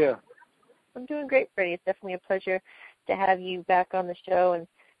fine. How are you? I'm doing great, Freddie. It's definitely a pleasure to have you back on the show. And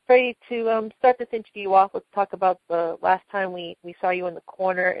Freddie, to start this interview off, let's talk about the last time we saw you in the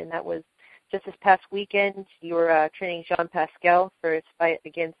corner, and that was just this past weekend. You were training Jean Pascal for his fight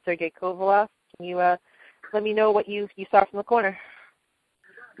against Sergey Kovalev. Can you let me know what you saw from the corner?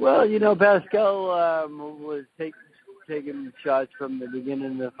 Well, you know, Pascal was taking shots from the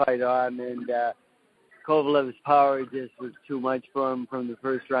beginning of the fight on, and Kovalev's power just was too much for him from the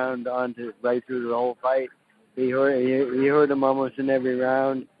first round on to right through the whole fight. He hurt him almost in every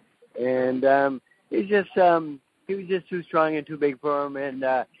round, and he was just too strong and too big for him. And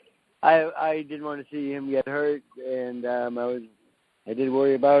I didn't want to see him get hurt, and I did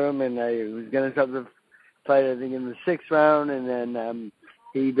worry about him, and I was going to stop the fight, I think, in the 6th round, and then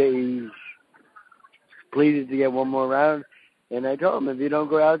he pleaded to get one more round. And I told him, if you don't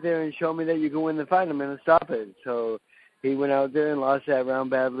go out there and show me that you can win the fight, I'm going to stop it. So he went out there and lost that round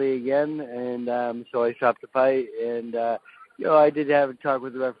badly again, and so I stopped the fight. And, you know, I did have a talk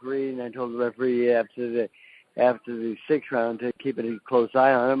with the referee, and I told the referee after the 6th round to keep a close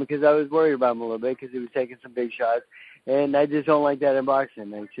eye on him, because I was worried about him a little bit because he was taking some big shots. And I just don't like that in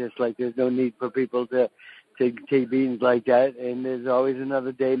boxing. It's just like there's no need for people to take beatings like that. And there's always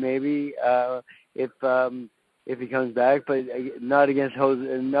another day maybe if he comes back, but not against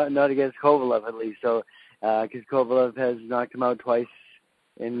Kovalev at least. So because Kovalev has knocked him out twice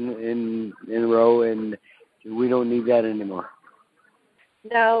in a row, and we don't need that anymore.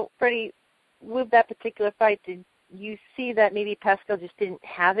 Now, Freddie, with that particular fight, did you see that maybe Pascal just didn't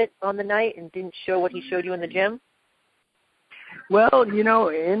have it on the night and didn't show what he showed you in the gym? Well,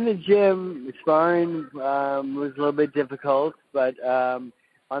 in the gym, sparring was a little bit difficult, but on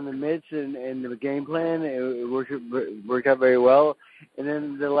the mitts and the game plan, it worked out very well. And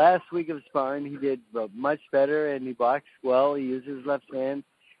then the last week of sparring, he did much better, and he boxed well. He used his left hand,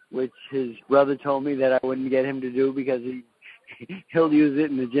 which his brother told me that I wouldn't get him to do because he'll use it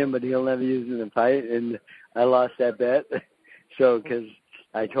in the gym, but he'll never use it in a fight, and I lost that bet. So, because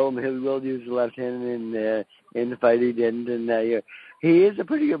I told him he will use the left hand in the fight, he didn't, and he is a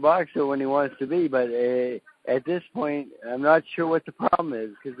pretty good boxer when he wants to be, but at this point, I'm not sure what the problem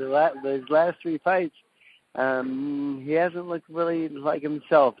is, because his last 3 fights, he hasn't looked really like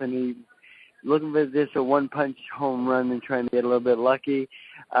himself, and he's looking for just a one-punch home run and trying to get a little bit lucky.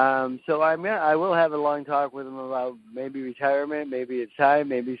 So I will have a long talk with him about maybe retirement, maybe it's time,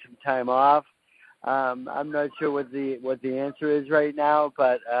 maybe some time off. I'm not sure what the answer is right now,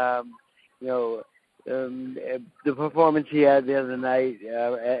 but the performance he had the other night,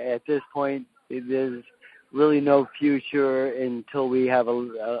 at this point, there's really no future until we have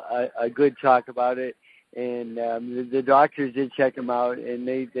a good talk about it. And the doctors did check him out, and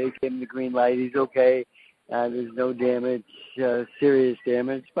they gave him the green light. He's okay. There's no damage, serious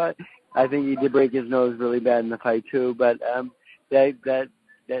damage, but I think he did break his nose really bad in the fight too. But that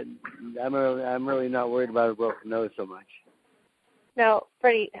I'm really not worried about a broken nose so much. Now,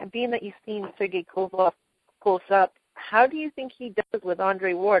 Freddie, being that you've seen Sergey Kovalev close up, how do you think he does with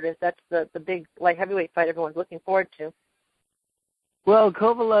Andre Ward, as that's the big light heavyweight fight everyone's looking forward to? Well,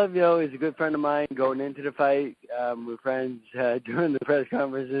 Kovalev, is a good friend of mine going into the fight. We're friends during the press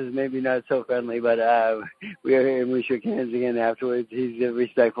conferences, maybe not so friendly, but we shook hands again afterwards. He's a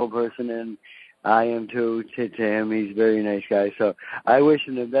respectful person, and I am too to him. He's a very nice guy. So I wish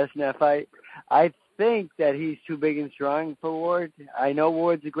him the best in that fight. I think that he's too big and strong for Ward. I know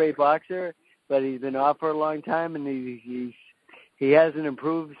Ward's a great boxer, but he's been off for a long time, and he hasn't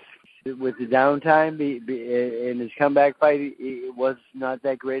improved with the downtime. In his comeback fight, he was not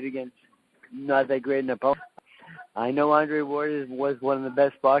that great an opponent. I know Andre Ward was one of the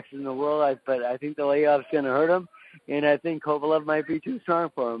best boxers in the world, but I think the layoff's going to hurt him, and I think Kovalev might be too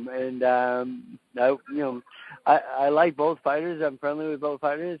strong for him. And I like both fighters. I'm friendly with both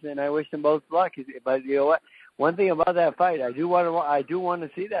fighters, and I wish them both luck. But you know what? One thing about that fight, I do want to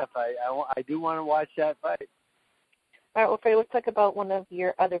see that fight. I do want to watch that fight. All right, well, Freddie, let's talk about one of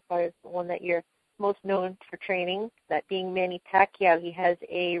your other fighters, the one that you're most known for training, that being Manny Pacquiao. He has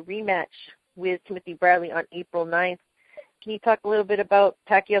a rematch with Timothy Bradley on April 9th. Can you talk a little bit about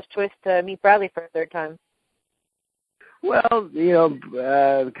Pacquiao's choice to meet Bradley for a third time? Well,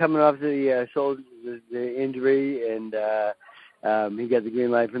 coming off the shoulder, the injury, and he got the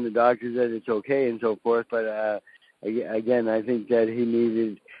green light from the doctors that it's okay and so forth. But again, I think that he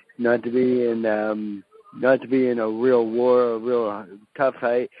needed not to be in a real war, a real tough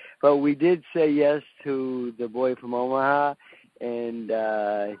fight. But we did say yes to the boy from Omaha, and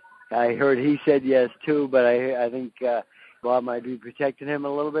I heard he said yes too. But I think Bob might be protecting him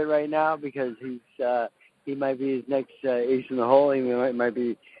a little bit right now because he might be his next ace in the hole. He might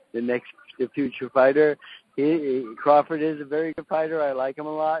be the future fighter. Crawford is a very good fighter. I like him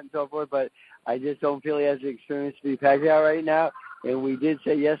a lot and so forth, but I just don't feel he has the experience to be Pacquiao right now. And we did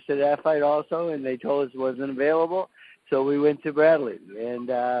say yes to that fight also, and they told us it wasn't available. So we went to Bradley. And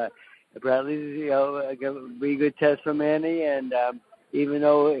Bradley's, going to be a good test for Manny. And even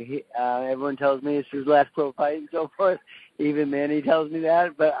though everyone tells me it's his last pro fight and so forth, even Manny tells me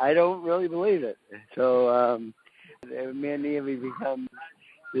that, but I don't really believe it. So Manny, if he becomes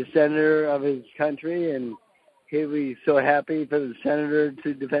the senator of his country, and he'll be so happy for the senator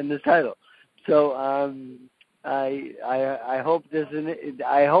to defend his title. So I hope that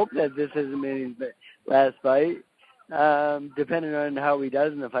this isn't Manny's last fight, depending on how he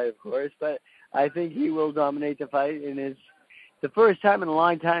does in the fight, of course. But I think he will dominate the fight, and it's the first time in a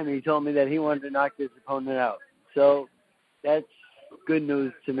long time he told me that he wanted to knock this opponent out. So that's good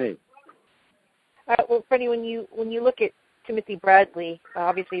news to me. All right, well, Freddie, when you look at Timothy Bradley,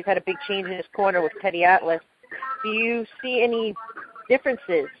 obviously he's had a big change in his corner with Teddy Atlas. Do you see any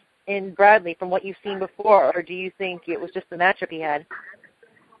differences in Bradley from what you've seen before, or do you think it was just the matchup he had?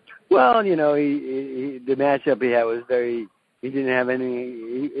 Well, the matchup he had was he didn't have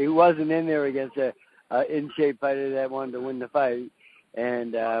any, he wasn't in there against a in-shape fighter that wanted to win the fight,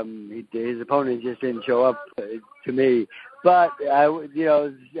 and his opponent just didn't show up to me. But I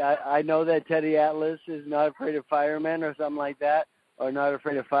know that Teddy Atlas is not afraid of firemen or something like that, or not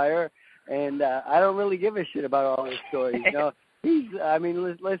afraid of fire, and I don't really give a shit about all his stories.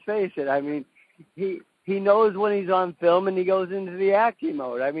 Let's face it. He knows when he's on film, and he goes into the acting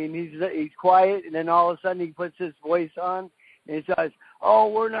mode. He's quiet, and then all of a sudden he puts his voice on, And it starts, oh,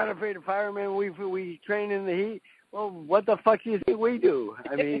 we're not afraid of firemen. We train in the heat. Well, what the fuck do you think we do?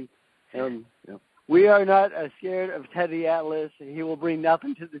 I mean, we are not scared of Teddy Atlas. He will bring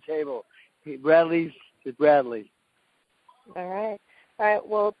nothing to the table. Bradley's is Bradley. All right.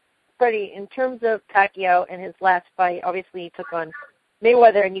 Well, Freddie, in terms of Pacquiao and his last fight, obviously he took on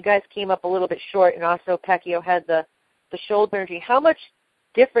Mayweather, and you guys came up a little bit short, and also Pacquiao had the shoulder injury. How much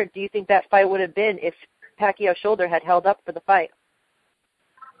different do you think that fight would have been if Pacquiao's shoulder had held up for the fight?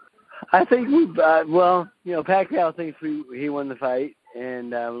 I think Pacquiao thinks he won the fight,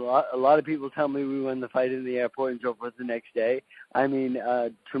 and a lot of people tell me we won the fight in the airport and so forth the next day. I mean,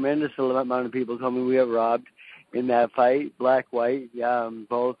 a tremendous amount of people told me we got robbed in that fight, black, white,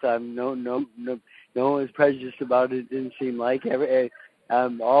 both. No one was prejudiced about it. It didn't seem like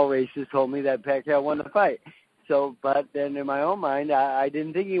all races told me that Pacquiao won the fight. So, but then in my own mind, I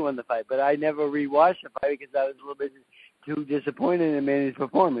didn't think he won the fight, but I never rewatched the fight because I was a little bit too disappointed in Manny's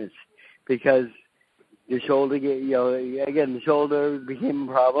performance because the shoulder, the shoulder became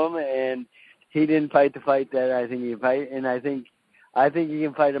a problem, and he didn't fight the fight that I think he can fight, and I think he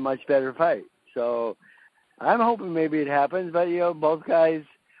can fight a much better fight. So I'm hoping maybe it happens, but both guys,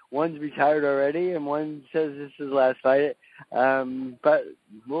 one's retired already, and one says this is his last fight. But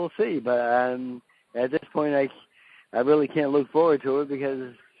we'll see. But at this point, I really can't look forward to it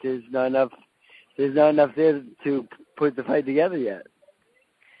because there's not enough there to put the fight together yet.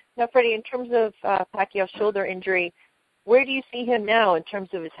 Now, Freddie, in terms of Pacquiao's shoulder injury, where do you see him now in terms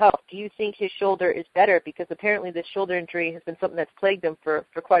of his health? Do you think his shoulder is better? Because apparently this shoulder injury has been something that's plagued him for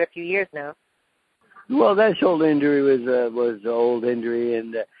quite a few years now. Well, that shoulder injury was an old injury,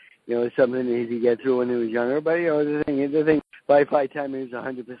 and it's something that he could get through when he was younger. But the thing, by fight time he was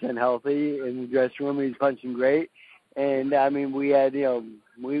 100% healthy in the dressing room. He was punching great, and I mean we had we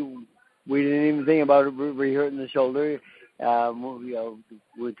didn't even think about re-hurting the shoulder.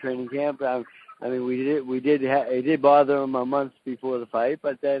 With training camp, I mean it did bother him a month before the fight,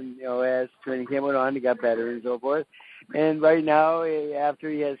 but then as training camp went on, he got better and so forth. And right now, after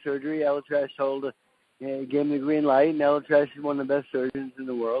he had surgery, Elatrash gave him the green light, and Elatrash is one of the best surgeons in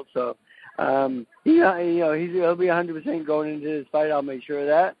the world. So he'll be 100% going into this fight. I'll make sure of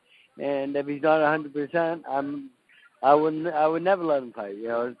that. And if he's not 100%, I would never let him fight.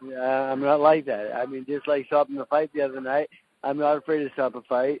 I'm not like that. I mean, just like stopping the fight the other night, I'm not afraid to stop a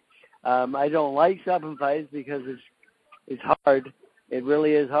fight. I don't like stopping fights because it's hard. It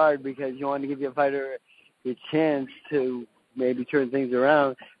really is hard because you want to give your fighter a chance to maybe turn things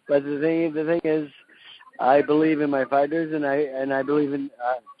around. But the thing is, I believe in my fighters, and I believe in.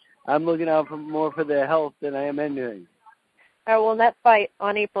 I'm looking out more for their health than I am anything. Well, in that fight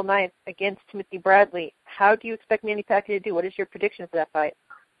on April 9th against Timothy Bradley, how do you expect Manny Pacquiao to do? What is your prediction for that fight?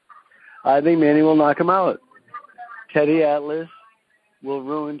 I think Manny will knock him out. Teddy Atlas will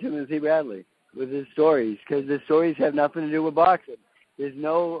ruin Timothy Bradley with his stories because the stories have nothing to do with boxing. There's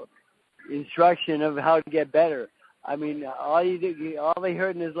no instruction of how to get better. I mean, all they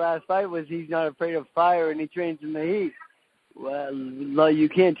heard in his last fight was he's not afraid of fire and he trains in the heat. Well, you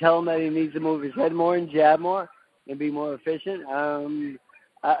can't tell him that he needs to move his head more and jab more and be more efficient.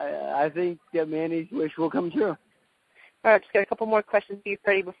 I think that Manny's wish will come true. All right, just got a couple more questions for you,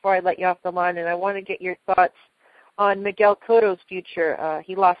 Freddie, before I let you off the line, and I want to get your thoughts on Miguel Cotto's future.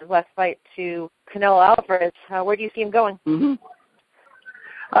 He lost his last fight to Canelo Alvarez. Where do you see him going? Mm-hmm.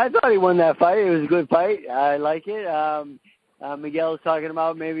 I thought he won that fight. It was a good fight. I like it. Miguel was talking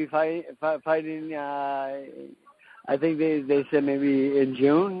about maybe fighting. I think they said maybe in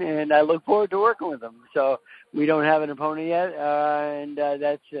June, and I look forward to working with him. So we don't have an opponent yet, and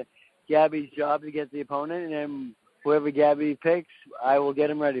that's Gabby's job to get the opponent, and then whoever Gabby picks, I will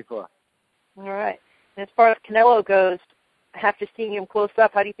get him ready for. All right. And as far as Canelo goes, after seeing him close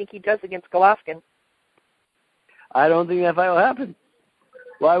up, how do you think he does against Golovkin? I don't think that fight will happen.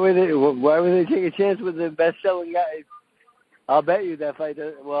 Why would they take a chance with the best-selling guy? I'll bet you that fight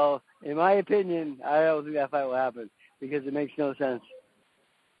does. Well, in my opinion, I don't think that fight will happen because it makes no sense.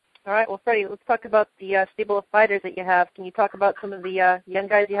 All right. Well, Freddie, let's talk about the stable of fighters that you have. Can you talk about some of the young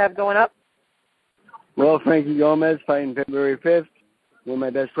guys you have going up? Well, Frankie Gomez fighting February 5th. One of my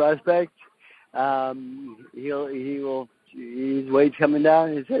best prospects. His weight's coming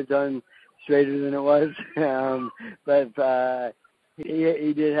down. His head's on straighter than it was. But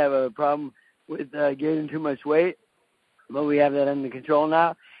he did have a problem with gaining too much weight. But we have that under control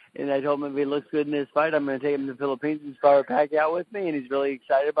now. And I told him if he looks good in this fight, I'm going to take him to the Philippines and spar Pacquiao with me. And he's really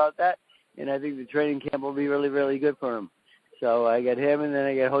excited about that. And I think the training camp will be really, really good for him. So I got him, and then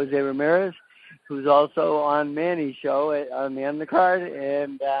I got Jose Ramirez, who's also on Manny's show on the undercard,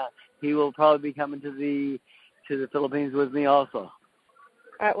 and he will probably be coming to to the Philippines with me also.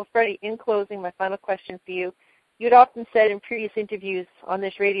 All right, well, Freddie, in closing, my final question for you. You had often said in previous interviews on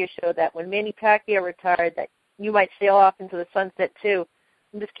this radio show that when Manny Pacquiao retired that you might sail off into the sunset too.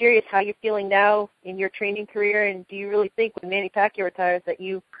 I'm just curious how you're feeling now in your training career, and do you really think when Manny Pacquiao retires that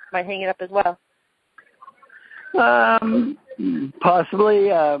you might hang it up as well?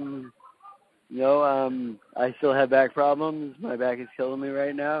 Possibly. I still have back problems. My back is killing me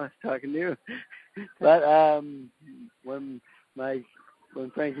right now talking to you. But when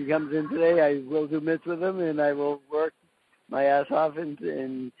Frankie comes in today, I will do mitts with him, and I will work my ass off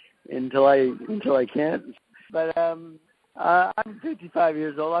until I can't. But I'm 55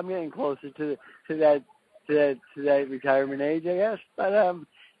 years old. I'm getting closer to that retirement age, I guess. But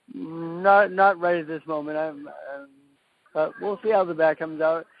not right at this moment. But we'll see how the back comes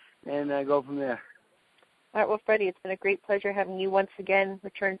out and go from there. All right, well, Freddie, it's been a great pleasure having you once again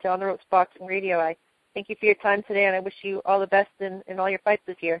return to On the Ropes Boxing Radio. I thank you for your time today, and I wish you all the best in all your fights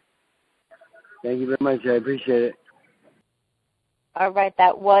this year. Thank you very much. I appreciate it. All right,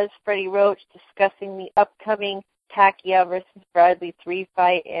 that was Freddie Roach discussing the upcoming Pacquiao versus Bradley 3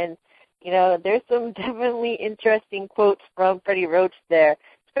 fight. And, there's some definitely interesting quotes from Freddie Roach there,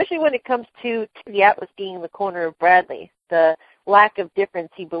 especially when it comes to Teddy Atlas being in the corner of Bradley. The lack of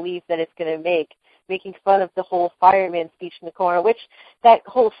difference he believes that it's going to make, making fun of the whole fireman speech in the corner, which that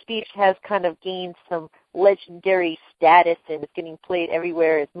whole speech has kind of gained some legendary status and is getting played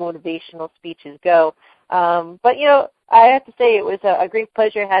everywhere as motivational speeches go. But, I have to say it was a great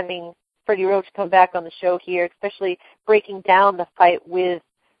pleasure having Freddie Roach come back on the show here, especially breaking down the fight with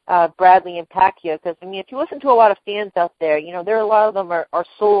Bradley and Pacquiao, because, if you listen to a lot of fans out there, there are a lot of them are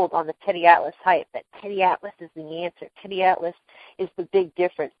sold on the Teddy Atlas hype, that Teddy Atlas is the answer. Teddy Atlas is the big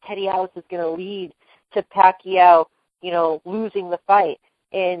difference. Teddy Atlas is going to lead to Pacquiao, losing the fight.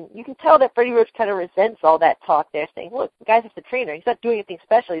 And you can tell that Freddie Roach kind of resents all that talk there, saying, look, the guy's just a trainer. He's not doing anything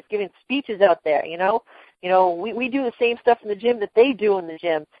special. He's giving speeches out there, we do the same stuff in the gym that they do in the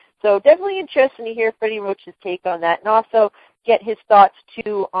gym. So definitely interesting to hear Freddie Roach's take on that, and also get his thoughts,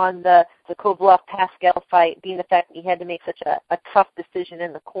 too, on the Kovalev-Pascal fight, being the fact that he had to make such a tough decision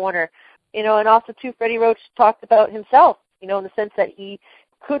in the corner. And also, too, Freddie Roach talked about himself, in the sense that he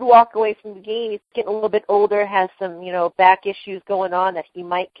could walk away from the game. He's getting a little bit older, has some, back issues going on, that he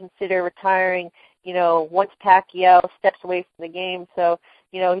might consider retiring, once Pacquiao steps away from the game. So,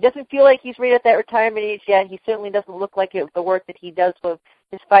 he doesn't feel like he's right at that retirement age yet. He certainly doesn't look like it with the work that he does with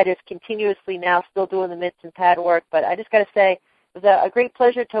his fighters continuously now, still doing the mitts and pad work. But I just got to say, it was a great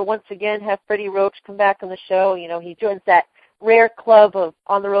pleasure to once again have Freddie Roach come back on the show. He joins that rare club of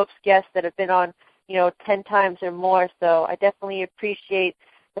On the Ropes guests that have been on, 10 times or more. So I definitely appreciate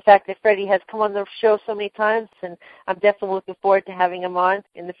the fact that Freddie has come on the show so many times, and I'm definitely looking forward to having him on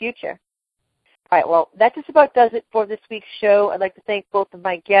in the future. All right, well, that just about does it for this week's show. I'd like to thank both of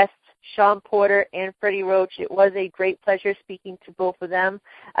my guests, Shawn Porter and Freddie Roach. It was a great pleasure speaking to both of them.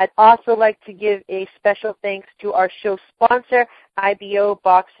 I'd also like to give a special thanks to our show sponsor,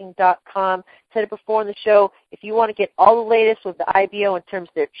 IBOboxing.com. Said it before in the show, if you want to get all the latest with the IBO in terms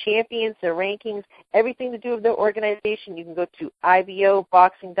of their champions, their rankings, everything to do with their organization, you can go to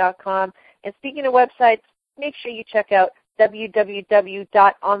IBOboxing.com. And speaking of websites, make sure you check out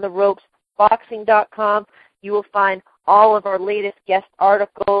www.ontheropesboxing.com. You will find all of our latest guest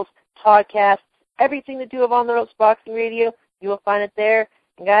articles, podcasts, everything to do with On the Ropes Boxing Radio. You will find it there.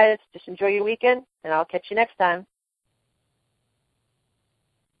 And guys, just enjoy your weekend, and I'll catch you next time.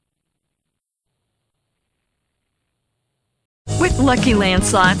 With Lucky Land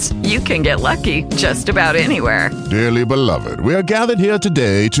Slots, you can get lucky just about anywhere. Dearly beloved, we are gathered here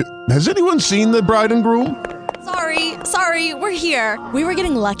today to... Has anyone seen the bride and groom? Sorry, we're here. We were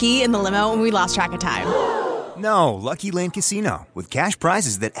getting lucky in the limo and we lost track of time. No, Lucky Land Casino, with cash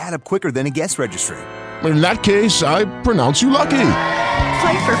prizes that add up quicker than a guest registry. In that case, I pronounce you lucky.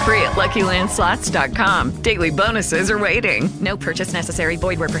 Play for free at LuckyLandSlots.com. Daily bonuses are waiting. No purchase necessary.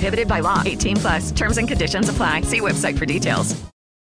 Void where prohibited by law. 18+. Terms and conditions apply. See website for details.